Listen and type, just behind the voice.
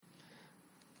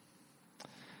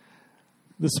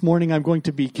This morning I'm going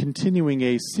to be continuing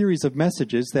a series of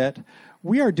messages that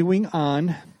we are doing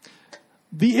on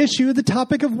the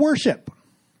topic of worship.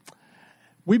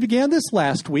 We began this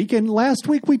last week, and last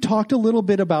week we talked a little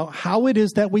bit about how it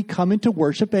is that we come into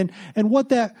worship and what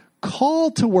that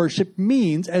call to worship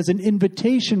means as an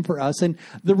invitation for us and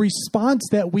the response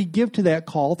that we give to that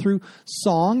call through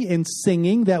song and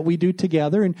singing that we do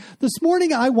together. And this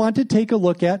morning I want to take a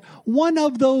look at one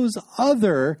of those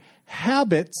other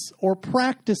habits or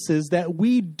practices that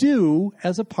we do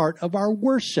as a part of our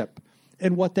worship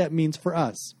and what that means for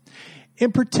us.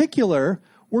 In particular,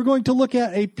 we're going to look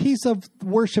at a piece of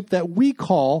worship that we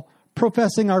call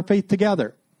professing our faith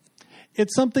together.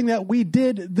 It's something that we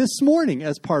did this morning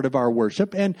as part of our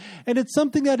worship, and it's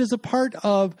something that is a part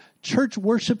of church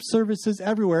worship services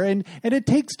everywhere, and it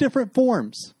takes different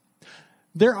forms.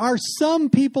 There are some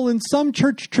people in some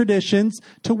church traditions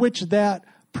to which that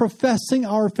professing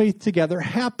our faith together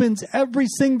happens every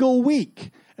single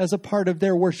week as a part of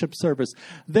their worship service.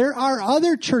 There are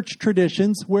other church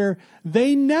traditions where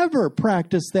they never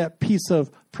practice that piece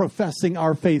of professing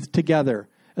our faith together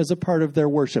as a part of their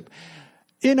worship.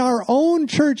 In our own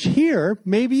church here,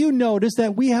 maybe you notice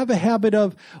that we have a habit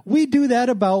of, we do that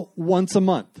about once a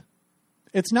month.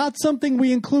 It's not something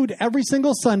we include every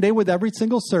single Sunday with every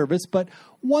single service, but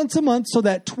once a month, so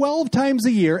that 12 times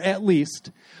a year at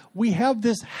least, we have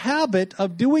this habit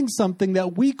of doing something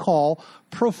that we call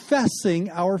professing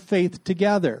our faith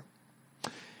together.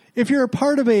 If you're a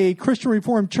part of a Christian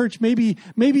Reformed church, maybe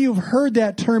you've heard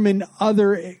that term in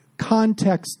other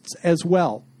contexts as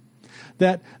well.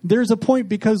 That there's a point,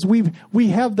 because we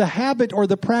have the habit or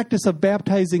the practice of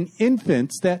baptizing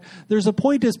infants, that there's a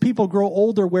point as people grow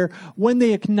older where when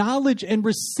they acknowledge and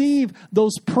receive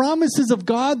those promises of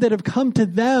God that have come to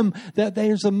them, that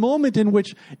there's a moment in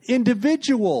which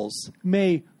individuals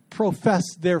may profess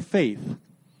their faith.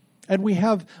 And we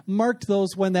have marked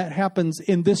those when that happens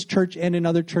in this church and in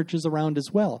other churches around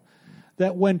as well.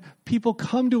 That when people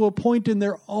come to a point in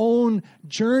their own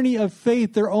journey of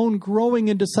faith, their own growing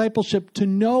in discipleship, to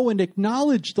know and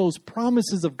acknowledge those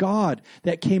promises of God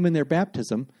that came in their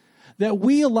baptism, that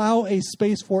we allow a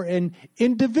space for an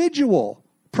individual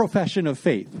profession of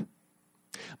faith.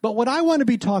 But what I want to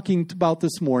be talking about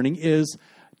this morning is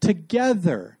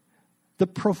together, the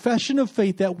profession of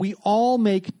faith that we all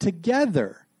make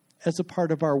together as a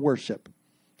part of our worship,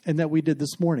 and that we did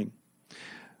this morning.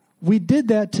 We did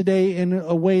that today in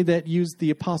a way that used the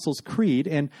Apostles' Creed,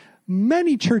 and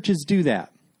many churches do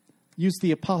that. Use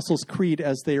the Apostles' Creed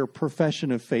as their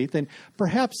profession of faith. And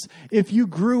perhaps if you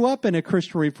grew up in a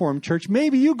Christian Reformed church,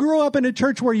 maybe you grew up in a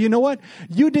church where, you know what,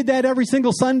 you did that every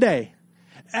single Sunday.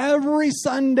 Every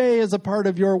Sunday as a part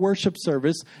of your worship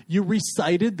service, you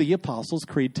recited the Apostles'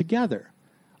 Creed together.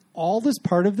 All this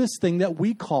part of this thing that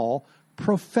we call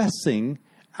professing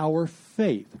our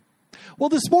faith. Well,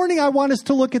 this morning I want us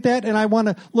to look at that, and I want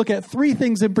to look at three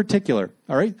things in particular,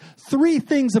 all right? Three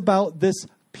things about this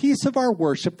piece of our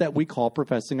worship that we call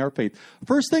professing our faith.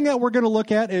 First thing that we're going to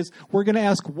look at is we're going to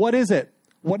ask, what is it?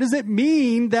 What does it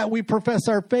mean that we profess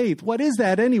our faith? What is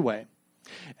that anyway?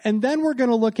 And then we're going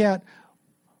to look at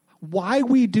why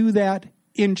we do that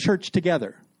in church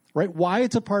together, right? Why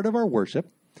it's a part of our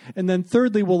worship. And then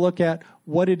thirdly, we'll look at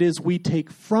what it is we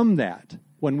take from that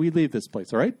when we leave this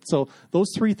place, all right? So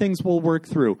those three things we'll work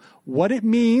through. What it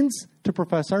means to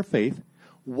profess our faith,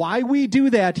 why we do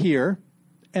that here,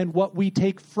 and what we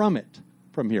take from it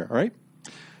from here, all right?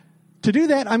 To do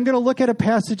that, I'm going to look at a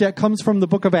passage that comes from the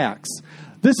book of Acts.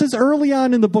 This is early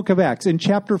on in the book of Acts, in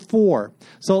chapter 4.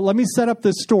 So let me set up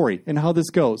this story and how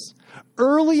this goes.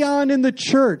 Early on in the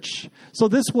church, so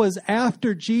this was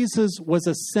after Jesus was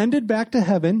ascended back to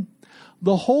heaven,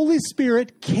 the Holy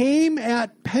Spirit came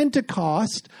at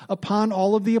Pentecost upon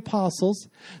all of the apostles,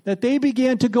 that they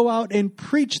began to go out and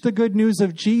preach the good news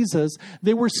of Jesus.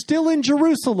 They were still in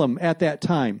Jerusalem at that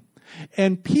time.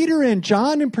 And Peter and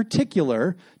John in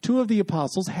particular, two of the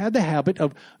apostles, had the habit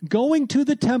of going to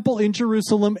the temple in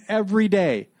Jerusalem every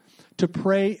day to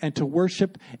pray and to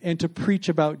worship and to preach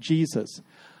about Jesus.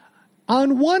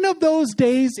 On one of those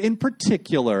days in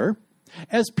particular,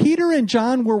 as Peter and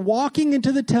John were walking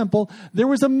into the temple, there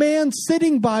was a man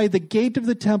sitting by the gate of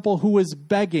the temple who was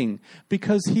begging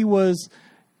because he was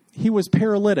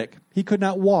paralytic. He could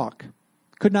not walk,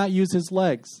 could not use his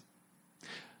legs.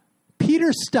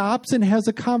 Peter stops and has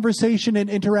a conversation and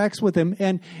interacts with him.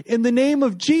 And in the name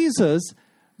of Jesus,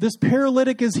 this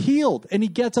paralytic is healed, and he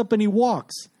gets up and he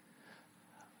walks.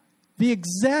 The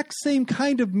exact same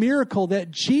kind of miracle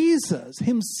that Jesus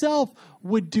himself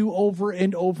would do over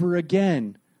and over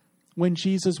again when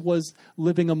Jesus was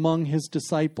living among his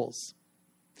disciples.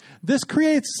 This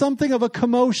creates something of a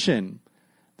commotion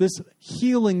this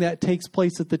healing that takes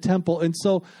place at the temple. And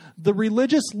so the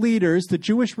religious leaders, the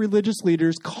Jewish religious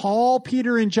leaders, call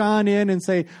Peter and John in and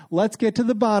say, let's get to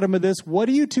the bottom of this. What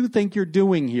do you two think you're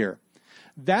doing here?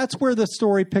 That's where the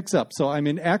story picks up. So I'm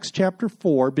in Acts chapter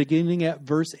 4, beginning at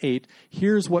verse 8.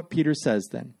 Here's what Peter says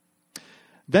then.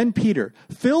 Then Peter,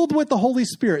 filled with the Holy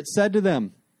Spirit, said to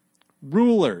them,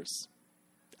 rulers,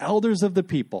 elders of the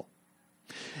people,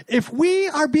 if we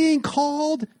are being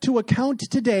called to account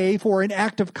today for an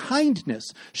act of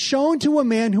kindness shown to a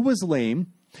man who was lame,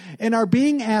 and are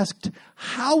being asked,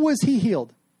 how was he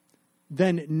healed?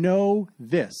 Then know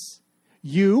this,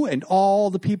 you and all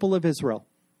the people of Israel.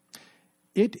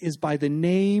 It is by the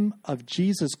name of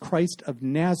Jesus Christ of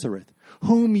Nazareth,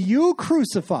 whom you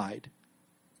crucified,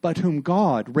 but whom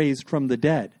God raised from the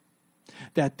dead,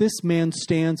 that this man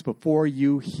stands before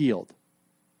you healed.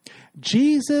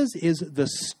 Jesus is the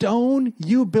stone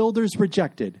you builders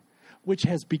rejected, which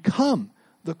has become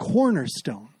the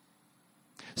cornerstone.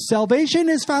 Salvation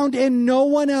is found in no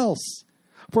one else,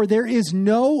 for there is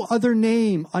no other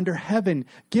name under heaven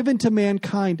given to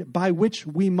mankind by which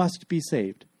we must be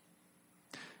saved.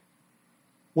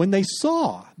 When they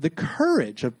saw the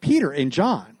courage of Peter and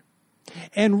John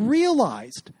and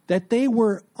realized that they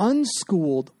were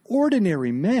unschooled,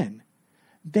 ordinary men,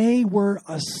 they were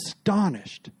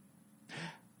astonished.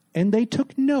 And they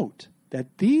took note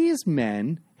that these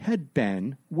men had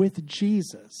been with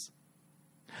Jesus.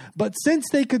 But since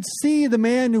they could see the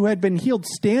man who had been healed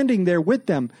standing there with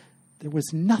them, there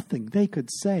was nothing they could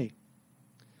say.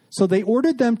 So they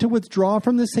ordered them to withdraw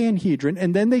from the Sanhedrin,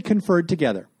 and then they conferred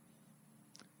together.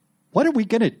 What are we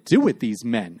going to do with these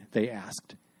men? They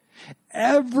asked.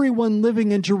 Everyone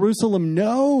living in Jerusalem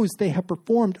knows they have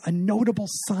performed a notable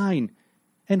sign,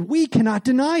 and we cannot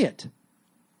deny it.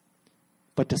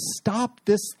 But to stop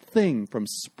this thing from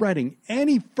spreading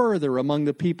any further among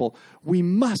the people, we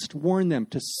must warn them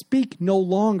to speak no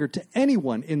longer to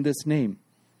anyone in this name.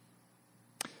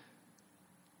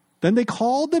 Then they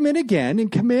called them in again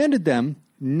and commanded them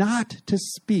not to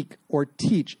speak or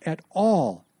teach at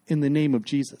all in the name of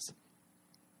Jesus.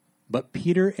 But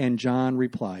Peter and John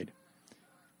replied,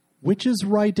 which is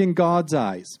right in God's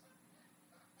eyes,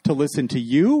 to listen to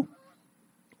you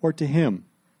or to him?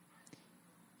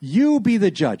 You be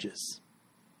the judges.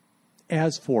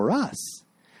 As for us,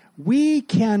 we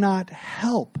cannot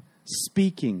help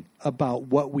speaking about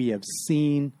what we have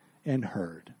seen and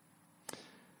heard.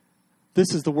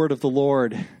 This is the word of the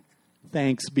Lord.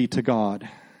 Thanks be to God.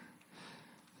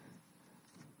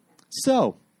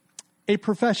 So, a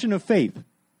profession of faith.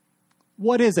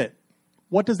 What is it?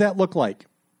 What does that look like?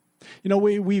 You know,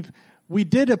 we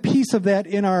did a piece of that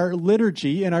in our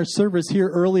liturgy, in our service here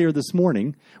earlier this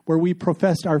morning, where we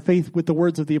professed our faith with the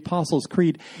words of the Apostles'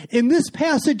 Creed. In this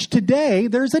passage today,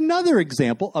 there's another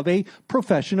example of a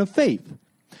profession of faith.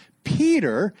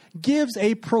 Peter gives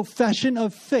a profession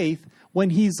of faith when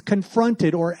he's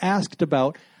confronted or asked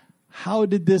about, how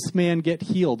did this man get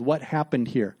healed? What happened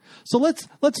here? So let's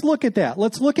look at that.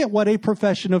 Let's look at what a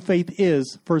profession of faith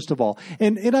is, first of all.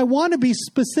 And I want to be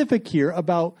specific here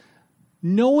about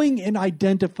knowing and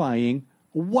identifying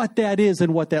what that is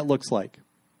and what that looks like.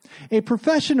 A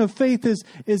profession of faith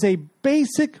is a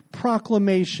basic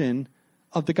proclamation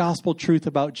of the gospel truth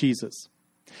about Jesus.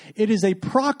 It is a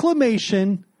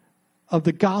proclamation of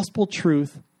the gospel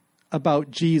truth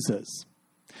about Jesus.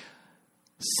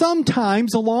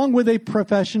 Sometimes, along with a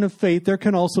profession of faith, there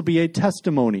can also be a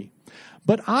testimony.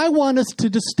 But I want us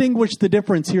to distinguish the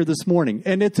difference here this morning,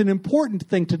 and it's an important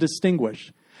thing to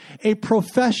distinguish. A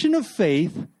profession of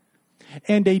faith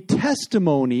and a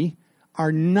testimony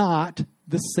are not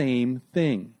the same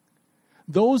thing.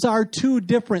 Those are two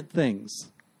different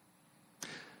things.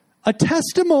 A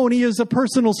testimony is a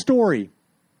personal story.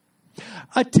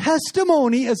 A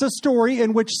testimony is a story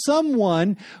in which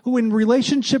someone who in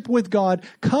relationship with God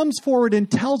comes forward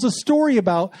and tells a story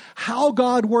about how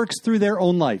God works through their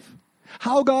own life.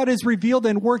 How God has revealed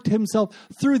and worked himself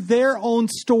through their own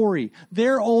story,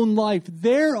 their own life,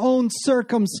 their own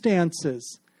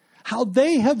circumstances. How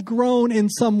they have grown in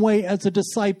some way as a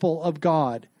disciple of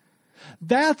God.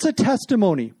 That's a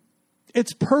testimony.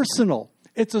 It's personal.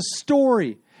 It's a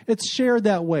story. It's shared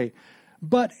that way.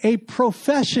 But a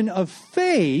profession of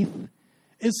faith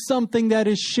is something that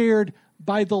is shared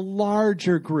by the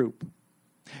larger group.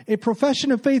 A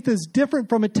profession of faith is different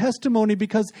from a testimony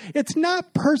because it's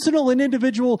not personal and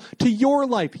individual to your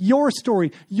life, your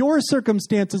story, your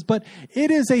circumstances, but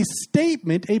it is a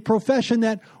statement, a profession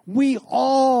that we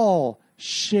all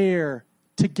share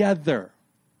together.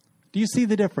 Do you see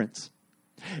the difference?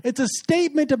 It's a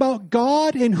statement about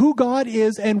God and who God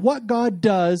is and what God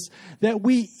does that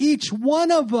we, each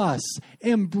one of us,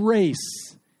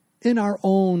 embrace in our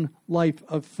own life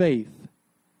of faith.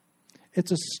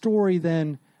 It's a story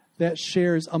then that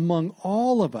shares among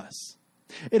all of us.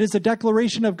 It is a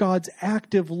declaration of God's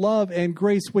active love and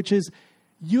grace, which is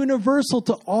universal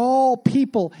to all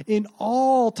people in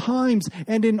all times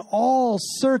and in all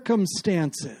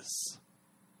circumstances.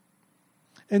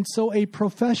 And so a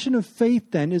profession of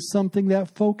faith then is something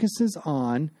that focuses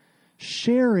on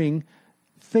sharing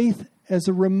faith as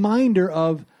a reminder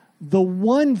of the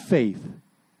one faith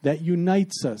that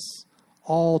unites us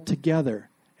all together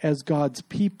as God's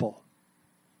people.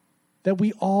 That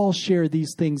we all share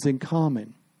these things in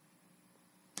common.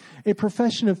 A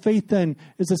profession of faith then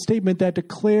is a statement that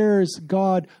declares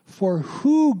God for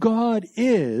who God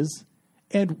is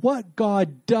and what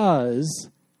God does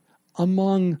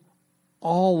among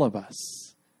all of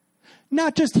us.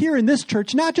 Not just here in this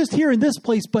church, not just here in this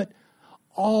place, but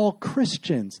all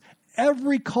Christians,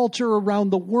 every culture around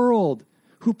the world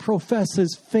who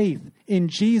professes faith in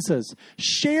Jesus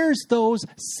shares those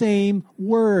same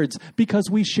words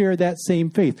because we share that same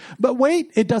faith. But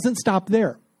wait, it doesn't stop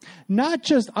there. Not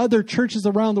just other churches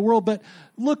around the world, but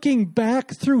looking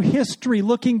back through history,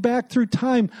 looking back through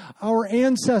time, our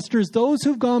ancestors, those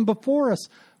who've gone before us,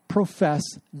 profess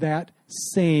that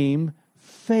same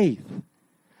faith.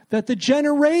 That the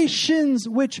generations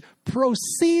which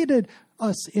preceded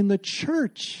us in the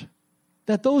church,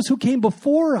 that those who came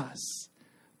before us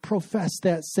profess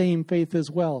that same faith as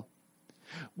well.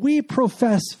 We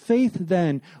profess faith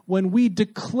then when we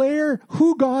declare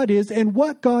who God is and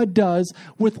what God does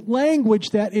with language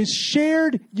that is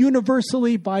shared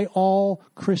universally by all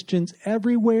Christians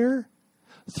everywhere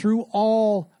through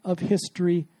all of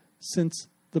history since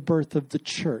the birth of the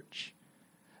church.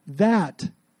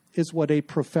 That is what a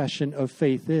profession of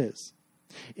faith is.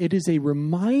 It is a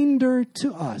reminder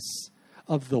to us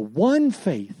of the one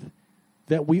faith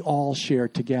that we all share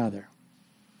together.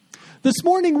 This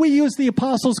morning we use the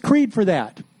Apostles' Creed for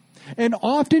that. And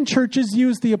often churches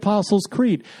use the Apostles'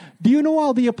 Creed. Do you know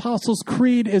how the Apostles'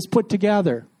 Creed is put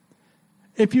together?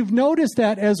 If you've noticed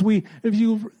that as we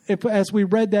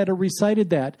read that or recited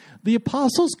that, the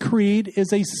Apostles' Creed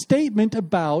is a statement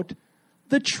about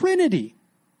the Trinity.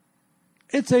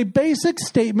 It's a basic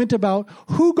statement about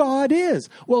who God is.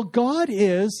 Well, God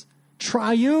is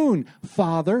triune,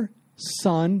 Father,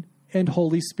 Son, and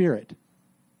Holy Spirit.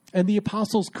 And the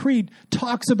Apostles' Creed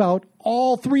talks about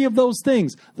all three of those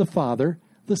things, the Father,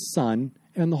 the Son,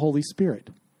 and the Holy Spirit.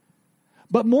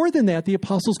 But more than that, the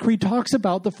Apostles' Creed talks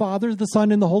about the Father, the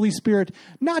Son, and the Holy Spirit,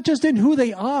 not just in who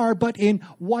they are, but in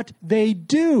what they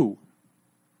do.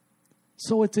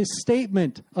 So it's a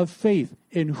statement of faith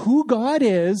in who God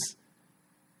is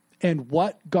and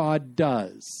what God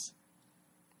does.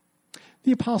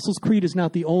 The Apostles' Creed is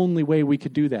not the only way we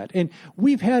could do that. And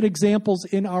we've had examples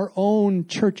in our own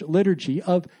church liturgy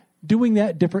of doing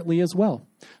that differently as well.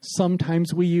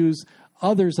 Sometimes we use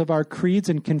others of our creeds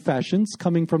and confessions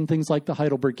coming from things like the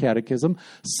Heidelberg Catechism.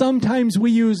 Sometimes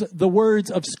we use the words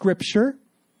of Scripture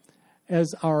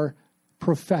as our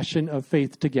profession of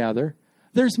faith together.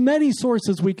 There's many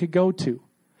sources we could go to,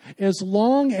 as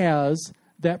long as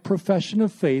that profession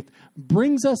of faith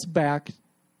brings us back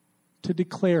to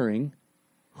declaring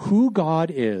who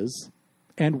God is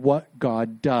and what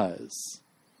God does.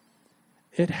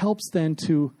 It helps then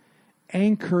to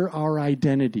anchor our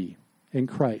identity in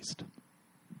Christ.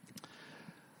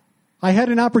 I had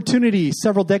an opportunity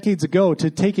several decades ago to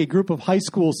take a group of high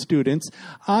school students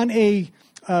on a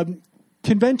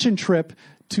convention trip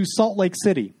to Salt Lake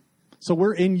City. So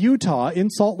we're in Utah, in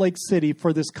Salt Lake City,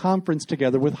 for this conference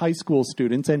together with high school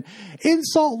students. And in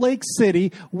Salt Lake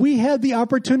City, we had the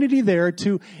opportunity there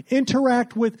to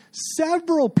interact with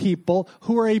several people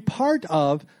who are a part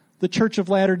of the Church of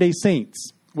Latter-day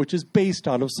Saints, which is based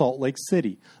out of Salt Lake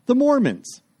City, the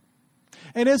Mormons.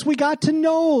 And as we got to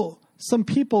know some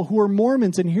people who are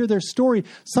Mormons and hear their story,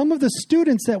 some of the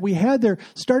students that we had there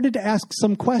started to ask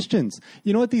some questions.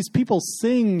 You know what? These people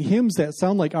sing hymns that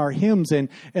sound like our hymns, and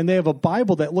they have a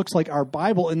Bible that looks like our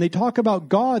Bible, and they talk about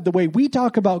God the way we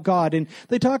talk about God, and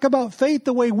they talk about faith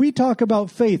the way we talk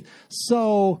about faith.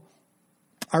 So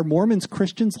are Mormons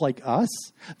Christians like us?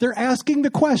 They're asking the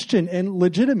question, and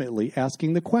legitimately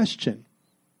asking the question.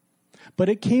 But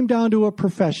it came down to a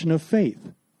profession of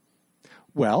faith.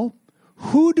 Well,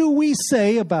 who do we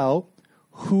say about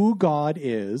who God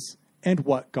is and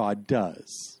what God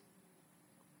does?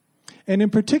 And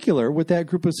in particular, with that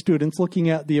group of students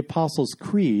looking at the Apostles'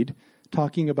 Creed,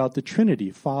 talking about the Trinity,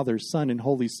 Father, Son, and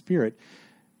Holy Spirit,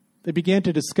 they began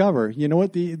to discover, you know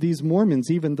what, these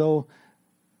Mormons, even though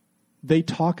They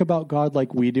talk about God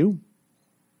like we do,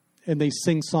 and they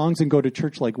sing songs and go to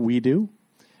church like we do,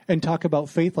 and talk about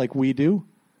faith like we do.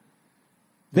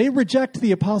 They reject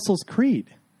the Apostles' Creed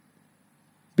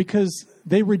because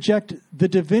they reject the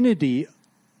divinity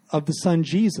of the Son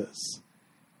Jesus,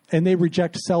 and they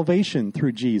reject salvation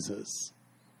through Jesus.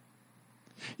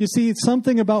 You see,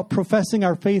 something about professing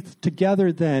our faith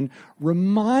together then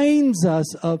reminds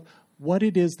us of what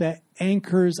it is that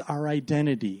anchors our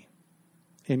identity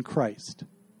in Christ.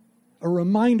 A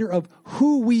reminder of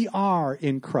who we are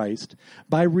in Christ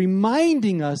by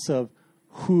reminding us of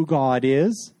who God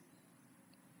is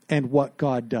and what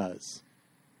God does.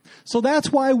 So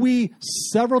that's why we,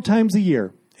 several times a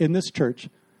year in this church,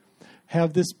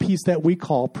 have this piece that we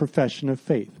call profession of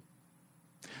faith.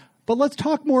 But let's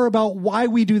talk more about why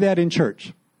we do that in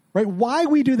church, right? Why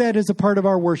we do that as a part of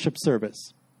our worship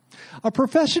service. A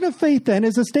profession of faith, then,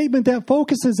 is a statement that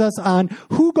focuses us on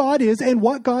who God is and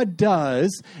what God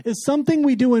does, is something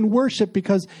we do in worship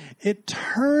because it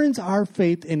turns our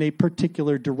faith in a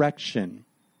particular direction.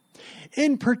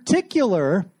 In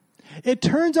particular, it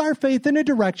turns our faith in a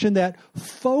direction that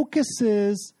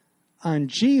focuses on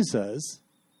Jesus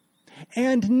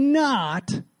and not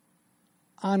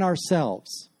on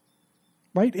ourselves.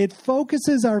 Right? It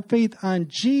focuses our faith on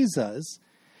Jesus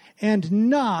and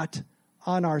not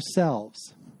on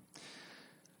ourselves.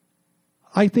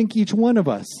 I think each one of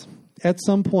us at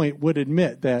some point would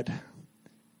admit that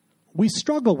we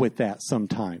struggle with that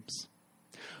sometimes.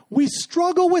 We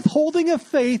struggle with holding a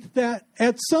faith that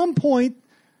at some point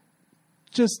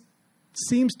just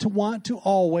seems to want to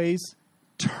always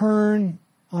turn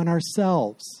on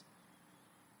ourselves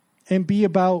and be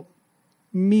about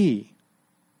me.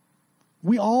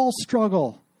 We all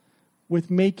struggle with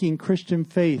making Christian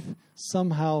faith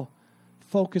somehow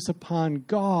focus upon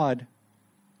God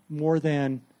more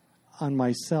than on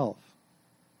myself.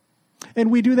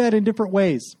 And we do that in different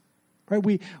ways,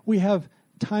 right? We have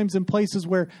times and places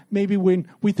where maybe when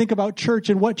we think about church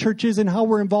and what church is and how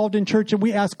we're involved in church, and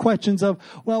we ask questions of,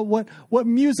 well, what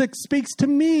music speaks to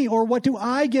me, or what do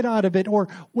I get out of it, or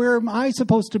where am I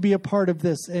supposed to be a part of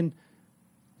this? And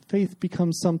faith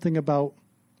becomes something about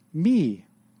me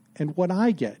and what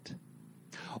I get.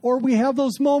 Or we have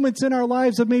those moments in our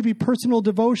lives of maybe personal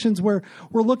devotions where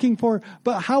we're looking for,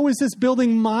 but how is this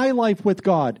building my life with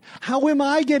God? How am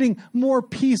I getting more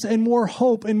peace and more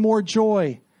hope and more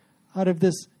joy out of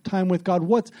this time with God?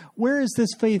 Where is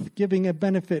this faith giving a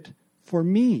benefit for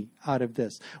me out of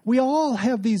this? We all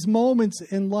have these moments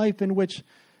in life in which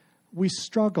we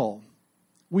struggle.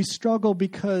 We struggle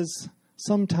because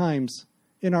sometimes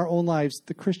in our own lives,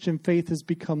 the Christian faith has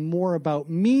become more about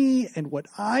me and what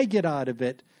I get out of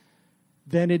it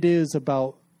than it is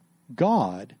about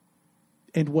God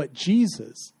and what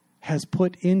Jesus has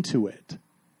put into it.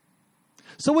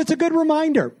 So it's a good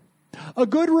reminder. A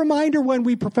good reminder when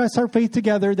we profess our faith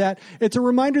together, that it's a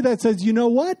reminder that says, you know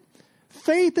what?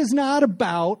 Faith is not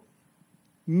about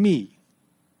me.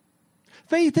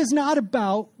 Faith is not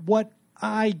about what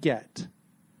I get.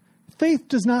 Faith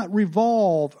does not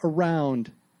revolve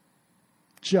around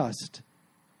just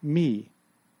me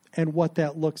and what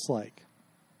that looks like.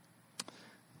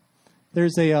 There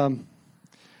is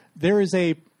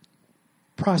a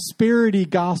prosperity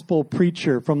gospel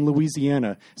preacher from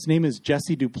Louisiana. His name is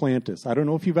Jesse Duplantis. I don't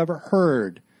know if you've ever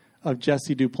heard of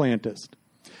Jesse Duplantis.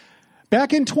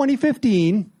 Back in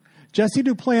 2015, Jesse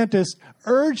Duplantis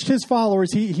urged his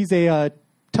followers, he's a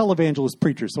televangelist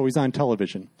preacher, so he's on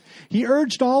television. He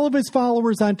urged all of his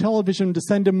followers on television to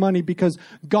send him money because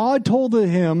God told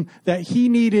him that he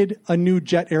needed a new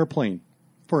jet airplane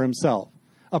for himself,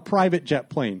 a private jet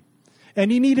plane.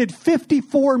 And he needed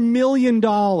 $54 million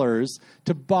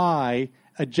to buy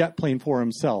a jet plane for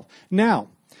himself. Now,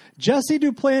 Jesse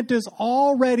Duplantis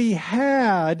already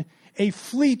had a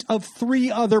fleet of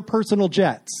 3 other personal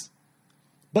jets,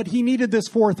 but he needed this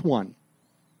 4th one.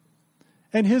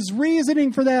 And his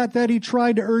reasoning for that he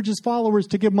tried to urge his followers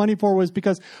to give money for, was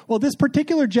because, well, this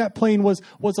particular jet plane was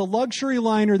a luxury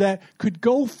liner that could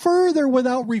go further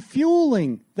without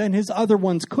refueling than his other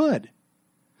ones could.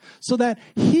 So that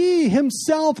he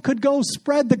himself could go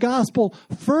spread the gospel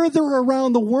further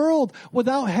around the world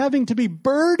without having to be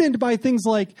burdened by things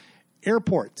like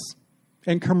airports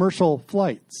and commercial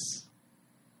flights.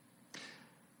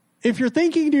 If you're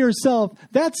thinking to yourself,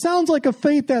 that sounds like a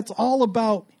faith that's all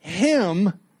about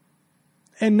him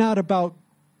and not about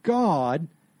God,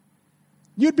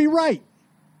 you'd be right.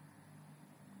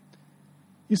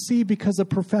 You see, because a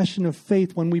profession of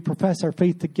faith, when we profess our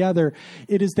faith together,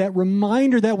 it is that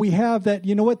reminder that we have that,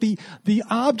 you know what, the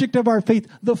object of our faith,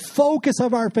 the focus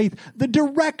of our faith, the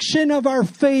direction of our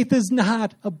faith is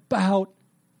not about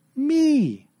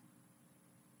me,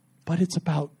 but it's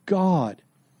about God,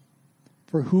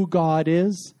 for who God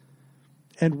is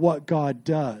and what God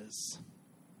does.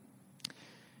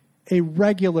 A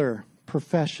regular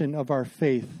profession of our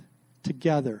faith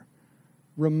together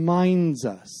reminds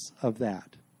us of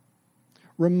that.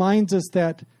 Reminds us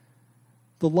that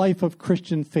the life of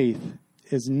Christian faith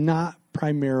is not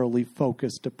primarily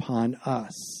focused upon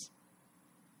us,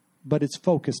 but it's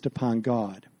focused upon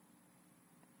God.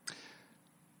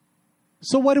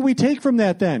 So what do we take from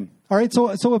that then? All right,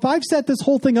 so if I've set this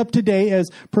whole thing up today as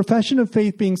profession of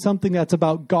faith being something that's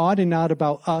about God and not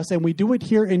about us, and we do it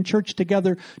here in church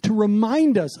together to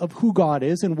remind us of who God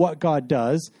is and what God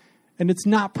does, and it's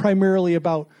not primarily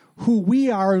about who we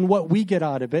are and what we get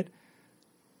out of it,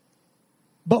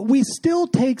 but we still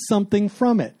take something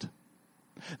from it.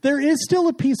 There is still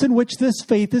a piece in which this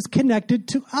faith is connected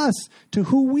to us, to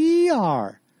who we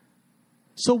are.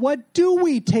 So what do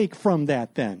we take from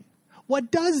that then?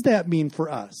 What does that mean for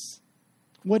us?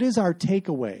 What is our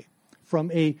takeaway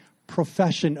from a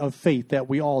profession of faith that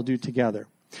we all do together?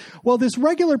 Well, this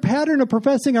regular pattern of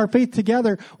professing our faith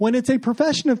together, when it's a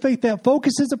profession of faith that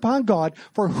focuses upon God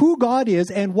for who God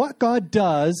is and what God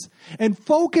does, and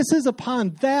focuses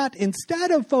upon that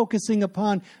instead of focusing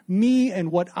upon me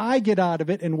and what I get out of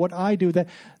it and what I do,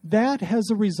 that has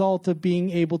a result of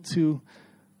being able to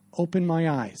open my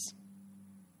eyes,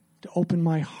 to open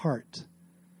my heart,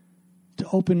 to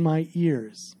open my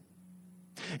ears.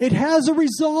 It has a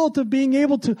result of being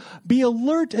able to be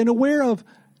alert and aware of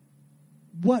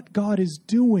what God is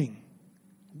doing,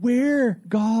 where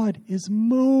God is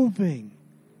moving.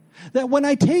 That when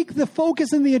I take the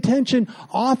focus and the attention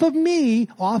off of me,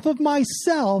 off of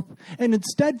myself, and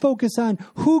instead focus on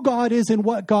who God is and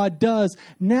what God does,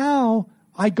 now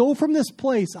I go from this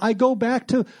place, I go back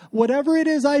to whatever it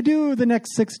is I do the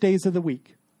next 6 days of the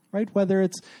week. Right? Whether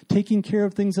it's taking care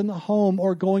of things in the home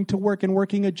or going to work and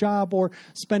working a job or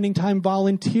spending time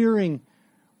volunteering,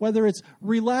 whether it's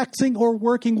relaxing or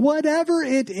working, whatever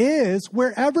it is,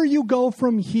 wherever you go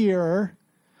from here,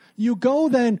 you go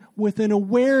then with an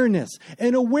awareness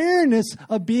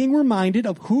of being reminded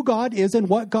of who God is and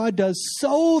what God does,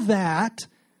 so that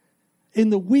in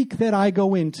the week that I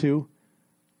go into,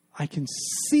 I can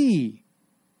see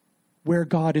where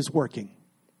God is working.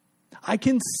 I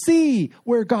can see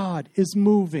where God is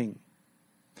moving.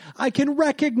 I can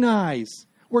recognize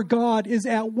where God is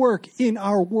at work in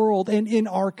our world and in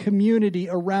our community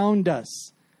around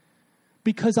us,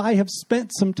 because I have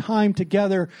spent some time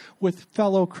together with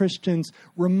fellow Christians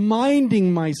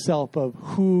reminding myself of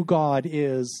who God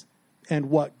is and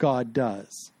what God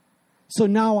does. So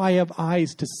now I have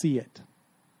eyes to see it.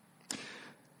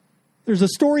 There's a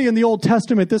story in the Old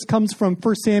Testament. This comes from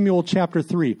 1 Samuel chapter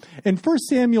 3. In 1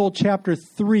 Samuel chapter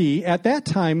 3, at that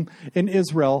time in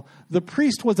Israel, the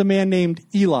priest was a man named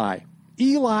Eli.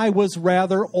 Eli was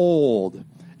rather old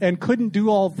and couldn't do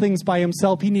all things by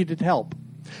himself. He needed help.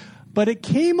 But it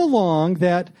came along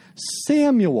that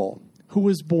Samuel, who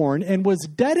was born and was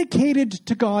dedicated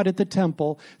to God at the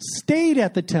temple, stayed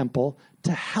at the temple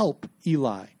to help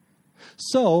Eli.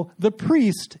 So the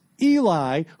priest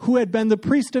Eli, who had been the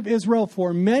priest of Israel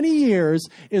for many years,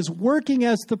 is working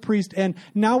as the priest, and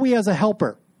now he has a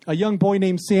helper, a young boy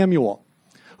named Samuel,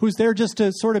 who's there just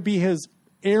to sort of be his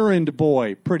errand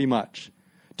boy, pretty much,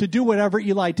 to do whatever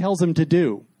Eli tells him to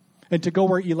do, and to go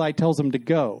where Eli tells him to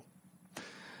go.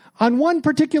 On one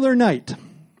particular night,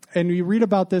 and we read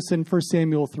about this in 1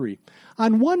 Samuel 3,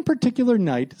 on one particular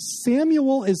night,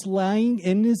 Samuel is lying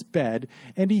in his bed,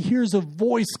 and he hears a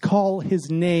voice call his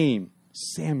name.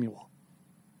 Samuel.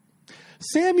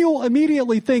 Samuel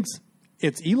immediately thinks,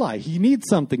 it's Eli. He needs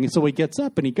something. So he gets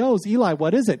up and he goes, Eli,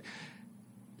 what is it?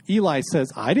 Eli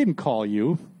says, I didn't call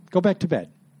you. Go back to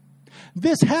bed.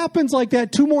 This happens like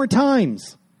that 2 more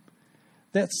times.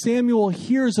 That Samuel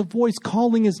hears a voice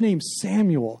calling his name,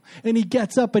 Samuel. And he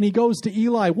gets up and he goes to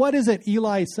Eli. What is it?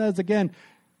 Eli says again,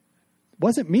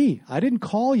 wasn't me. I didn't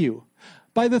call you.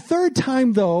 By the 3rd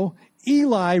time, though,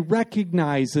 Eli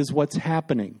recognizes what's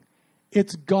happening.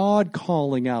 It's God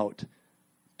calling out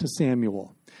to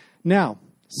Samuel. Now,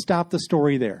 stop the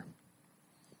story there.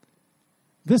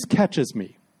 This catches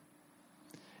me.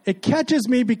 It catches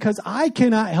me because I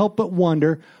cannot help but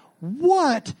wonder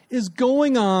what is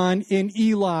going on in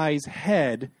Eli's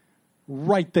head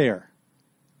right there,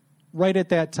 right at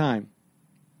that time.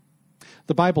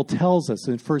 The Bible tells us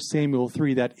in 1 Samuel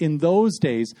 3 that in those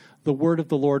days, the word of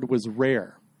the Lord was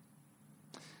rare.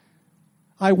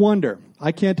 I wonder,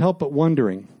 I can't help but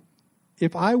wondering,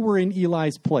 if I were in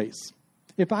Eli's place,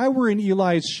 if I were in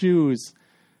Eli's shoes,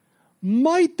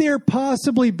 might there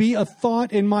possibly be a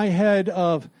thought in my head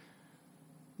of,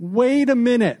 wait a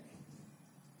minute,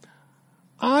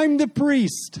 I'm the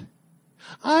priest.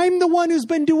 I'm the one who's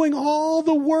been doing all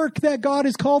the work that God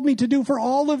has called me to do for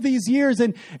all of these years.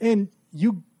 And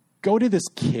you go to this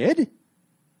kid?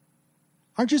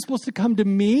 Aren't you supposed to come to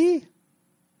me?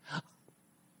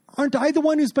 Aren't I the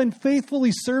one who's been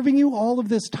faithfully serving you all of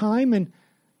this time? And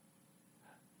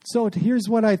so here's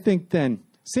what I think then.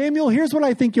 Samuel, here's what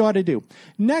I think you ought to do.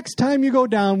 Next time you go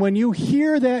down, when you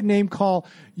hear that name call,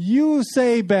 you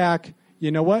say back,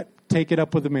 you know what? Take it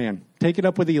up with the man. Take it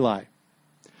up with Eli.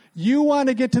 You want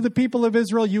to get to the people of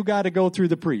Israel, you got to go through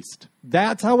the priest.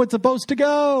 That's how it's supposed to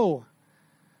go.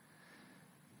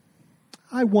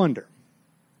 I wonder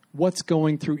what's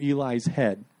going through Eli's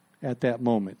head at that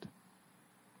moment.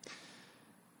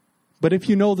 But if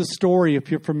you know the story,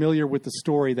 if you're familiar with the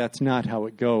story, that's not how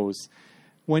it goes.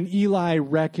 When Eli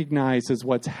recognizes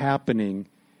what's happening,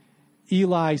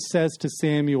 Eli says to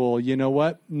Samuel, you know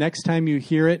what? Next time you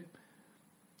hear it,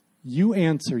 you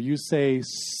answer. You say,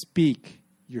 speak,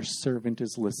 your servant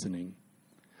is listening.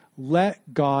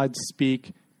 Let God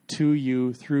speak to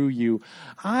you, through you.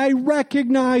 I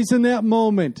recognize in that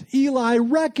moment, Eli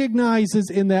recognizes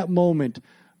in that moment,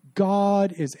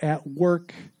 God is at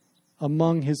work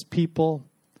among his people.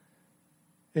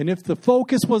 And if the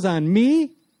focus was on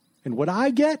me and what I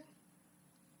get,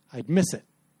 I'd miss it.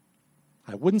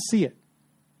 I wouldn't see it.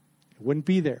 It wouldn't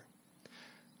be there.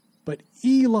 But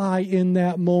Eli in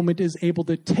that moment is able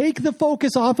to take the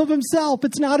focus off of himself.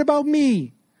 It's not about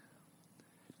me.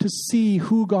 To see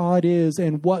who God is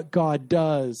and what God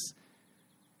does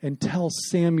and tell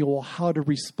Samuel how to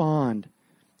respond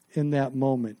in that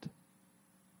moment.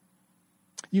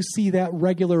 You see, that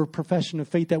regular profession of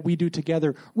faith that we do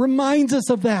together reminds us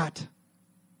of that.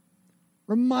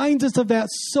 Reminds us of that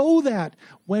so that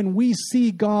when we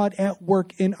see God at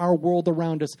work in our world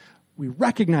around us, we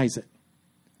recognize it.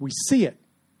 We see it.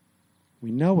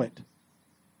 We know it.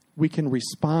 We can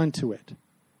respond to it.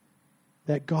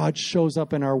 That God shows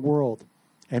up in our world.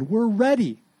 And we're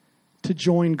ready to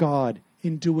join God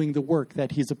in doing the work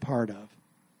that he's a part of.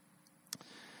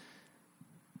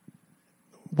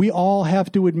 We all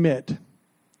have to admit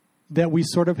that we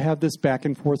sort of have this back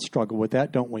and forth struggle with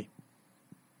that, don't we?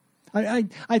 I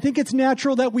think it's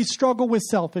natural that we struggle with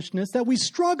selfishness, that we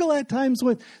struggle at times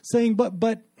with saying,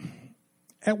 but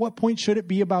at what point should it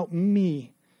be about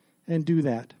me, and do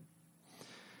that?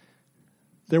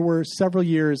 There were several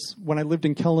years when I lived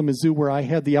in Kalamazoo where I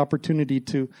had the opportunity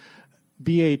to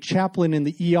be a chaplain in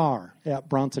the ER at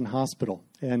Bronson Hospital.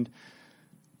 And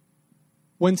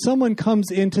when someone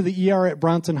comes into the ER at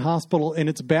Bronson Hospital and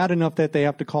it's bad enough that they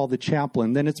have to call the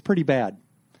chaplain, then it's pretty bad.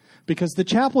 Because the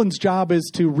chaplain's job is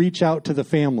to reach out to the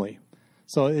family.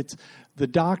 So it's the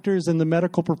doctors and the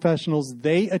medical professionals,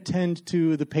 they attend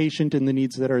to the patient and the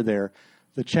needs that are there.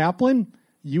 The chaplain,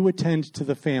 you attend to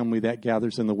the family that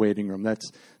gathers in the waiting room.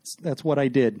 That's what I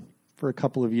did for a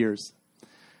couple of years.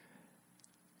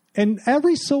 And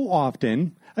every so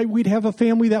often, we'd have a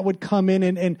family that would come in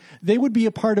and they would be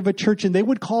a part of a church and they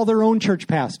would call their own church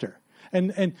pastor.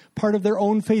 And part of their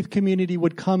own faith community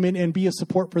would come in and be a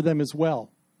support for them as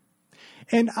well.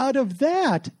 And out of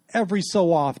that, every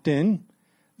so often,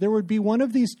 there would be one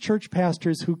of these church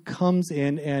pastors who comes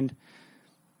in and,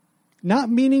 not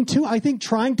meaning to, I think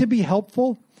trying to be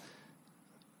helpful,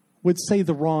 would say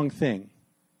the wrong thing.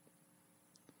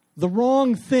 The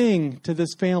wrong thing to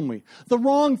this family. The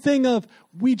wrong thing of,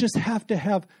 we just have to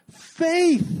have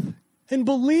faith and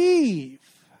believe.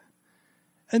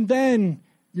 And then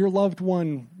your loved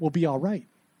one will be all right.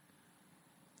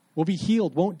 Will be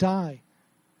healed, won't die.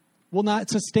 Will not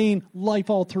sustain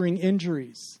life-altering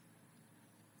injuries.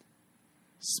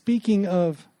 Speaking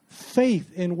of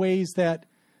faith in ways that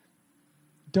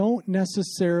don't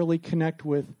necessarily connect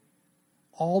with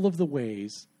all of the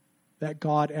ways that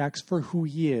God acts for who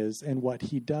he is and what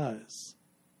he does.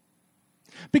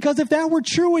 Because if that were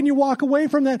true and you walk away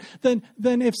from that, then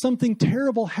if something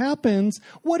terrible happens,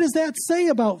 what does that say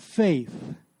about faith?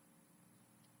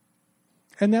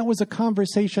 And that was a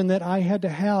conversation that I had to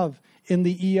have in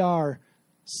the ER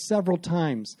several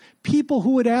times. People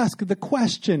who would ask the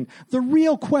question, the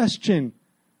real question,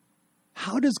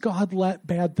 how does God let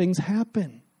bad things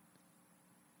happen?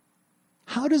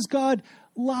 How does God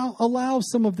allow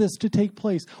some of this to take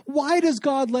place? Why does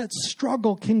God let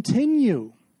struggle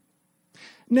continue?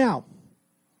 Now,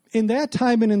 in that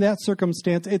time and in that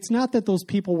circumstance, it's not that those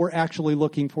people were actually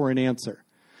looking for an answer.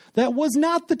 That was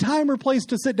not the time or place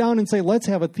to sit down and say, let's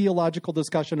have a theological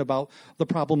discussion about the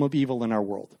problem of evil in our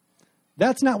world.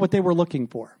 That's not what they were looking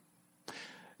for.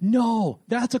 No,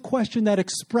 that's a question that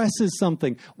expresses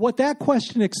something. What that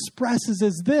question expresses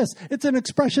is this. It's an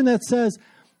expression that says,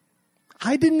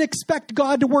 I didn't expect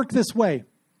God to work this way.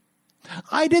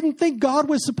 I didn't think God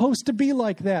was supposed to be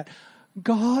like that.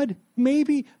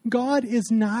 Maybe God is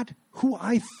not who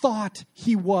I thought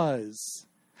he was.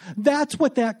 That's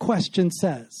what that question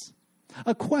says.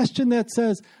 A question that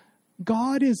says,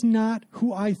 God is not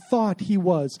who I thought he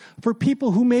was. For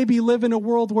people who maybe live in a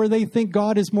world where they think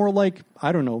God is more like,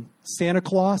 I don't know, Santa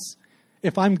Claus.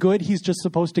 If I'm good, he's just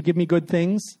supposed to give me good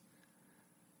things.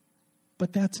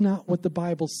 But that's not what the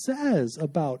Bible says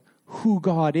about who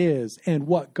God is and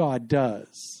what God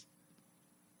does.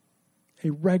 A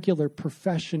regular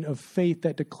profession of faith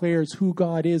that declares who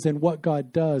God is and what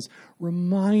God does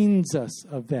reminds us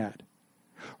of that.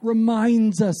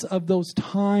 Reminds us of those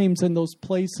times and those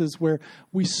places where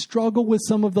we struggle with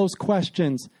some of those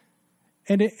questions.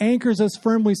 And it anchors us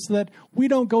firmly so that we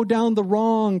don't go down the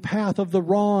wrong path of the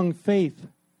wrong faith.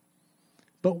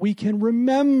 But we can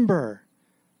remember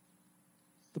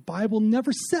the Bible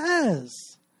never says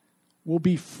we'll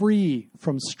be free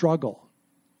from struggle.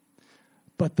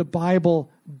 But the Bible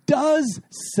does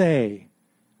say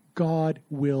God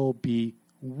will be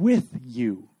with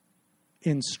you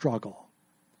in struggle.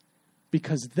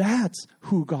 Because that's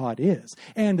who God is.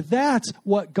 And that's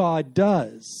what God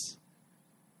does.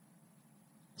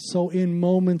 So in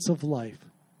moments of life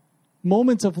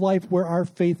where our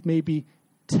faith may be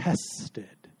tested,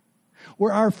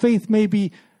 where our faith may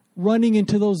be running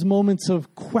into those moments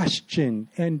of question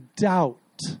and doubt,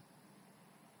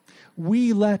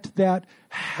 we let that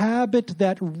habit,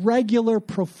 that regular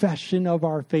profession of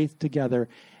our faith together,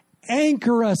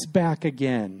 anchor us back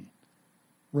again,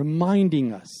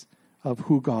 reminding us of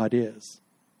who God is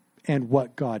and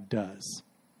what God does.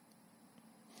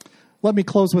 Let me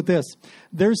close with this.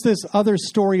 There's this other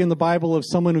story in the Bible of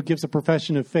someone who gives a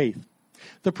profession of faith.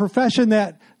 The profession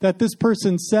that this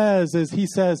person says is, he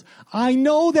says, I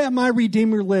know that my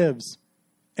Redeemer lives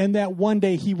and that one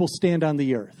day he will stand on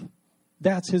the earth.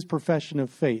 That's his profession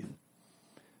of faith.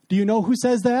 Do you know who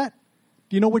says that?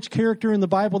 Do you know which character in the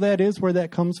Bible that is, where that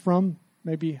comes from?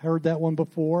 Maybe heard that one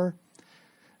before.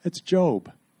 It's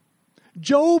Job.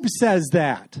 Job says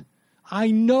that.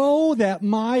 I know that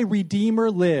my Redeemer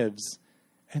lives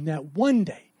and that one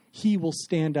day he will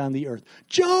stand on the earth.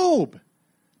 Job!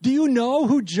 Do you know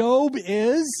who Job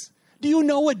is? Do you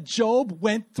know what Job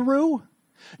went through?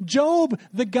 Job,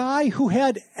 the guy who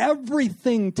had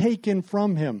everything taken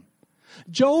from him.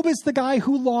 Job is the guy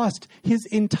who lost his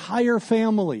entire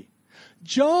family.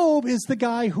 Job is the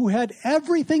guy who had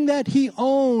everything that he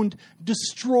owned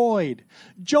destroyed.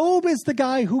 Job is the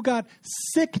guy who got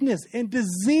sickness and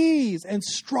disease and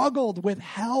struggled with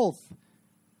health.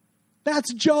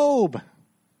 That's Job.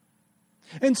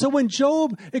 And so when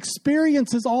Job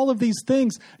experiences all of these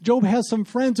things, Job has some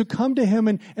friends who come to him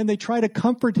and they try to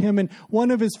comfort him. And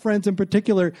one of his friends in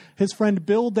particular, his friend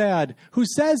Bildad, who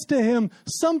says to him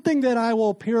something that I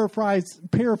will paraphrase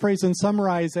and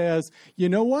summarize as, you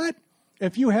know what?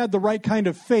 If you had the right kind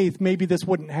of faith, maybe this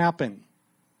wouldn't happen.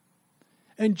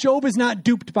 And Job is not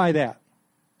duped by that.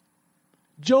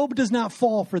 Job does not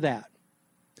fall for that.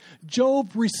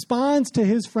 Job responds to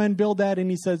his friend Bildad and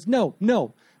he says, no,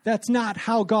 that's not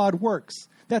how God works.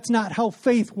 That's not how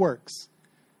faith works.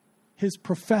 His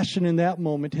profession in that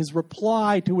moment, his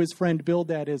reply to his friend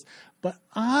Bildad is, but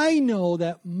I know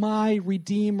that my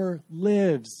Redeemer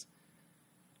lives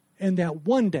and that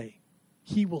one day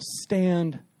he will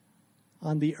stand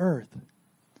on the earth.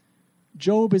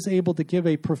 Job is able to give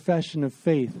a profession of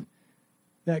faith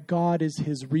that God is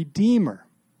his Redeemer,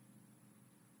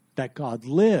 that God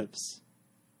lives,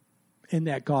 and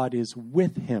that God is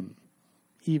with him,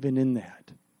 even in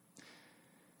that.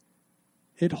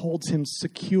 It holds him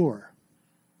secure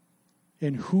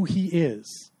in who he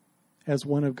is as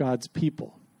one of God's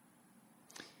people.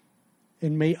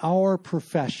 And may our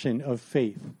profession of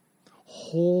faith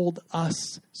hold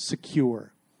us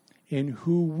secure in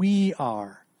who we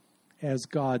are as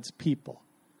God's people.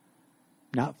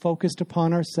 Not focused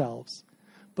upon ourselves,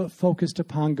 but focused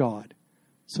upon God,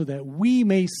 so that we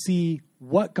may see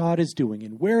what God is doing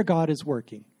and where God is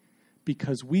working,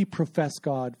 because we profess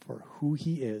God for who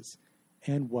he is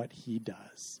and what he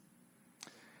does.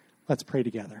 Let's pray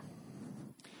together.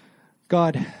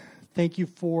 God, thank you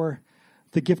for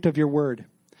the gift of your word.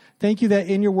 Thank you that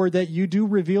in your word that you do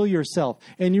reveal yourself,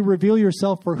 and you reveal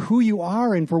yourself for who you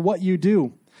are and for what you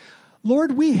do.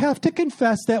 Lord, we have to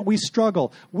confess that we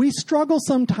struggle. We struggle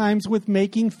sometimes with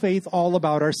making faith all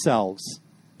about ourselves.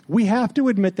 We have to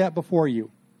admit that before you.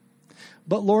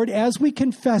 But Lord, as we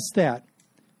confess that,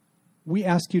 we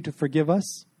ask you to forgive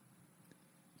us,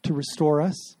 to restore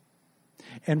us,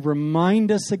 and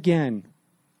remind us again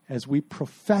as we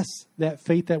profess that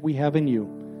faith that we have in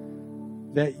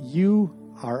you, that you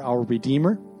are our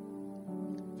Redeemer,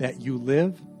 that you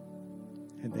live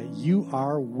and that you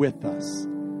are with us.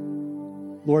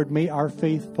 Lord, may our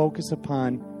faith focus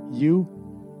upon you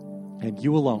and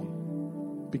you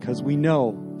alone, because we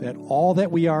know that all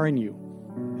that we are in you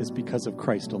is because of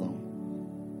Christ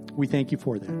alone. We thank you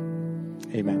for that.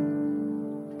 Amen.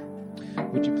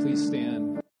 Would you please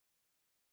stand?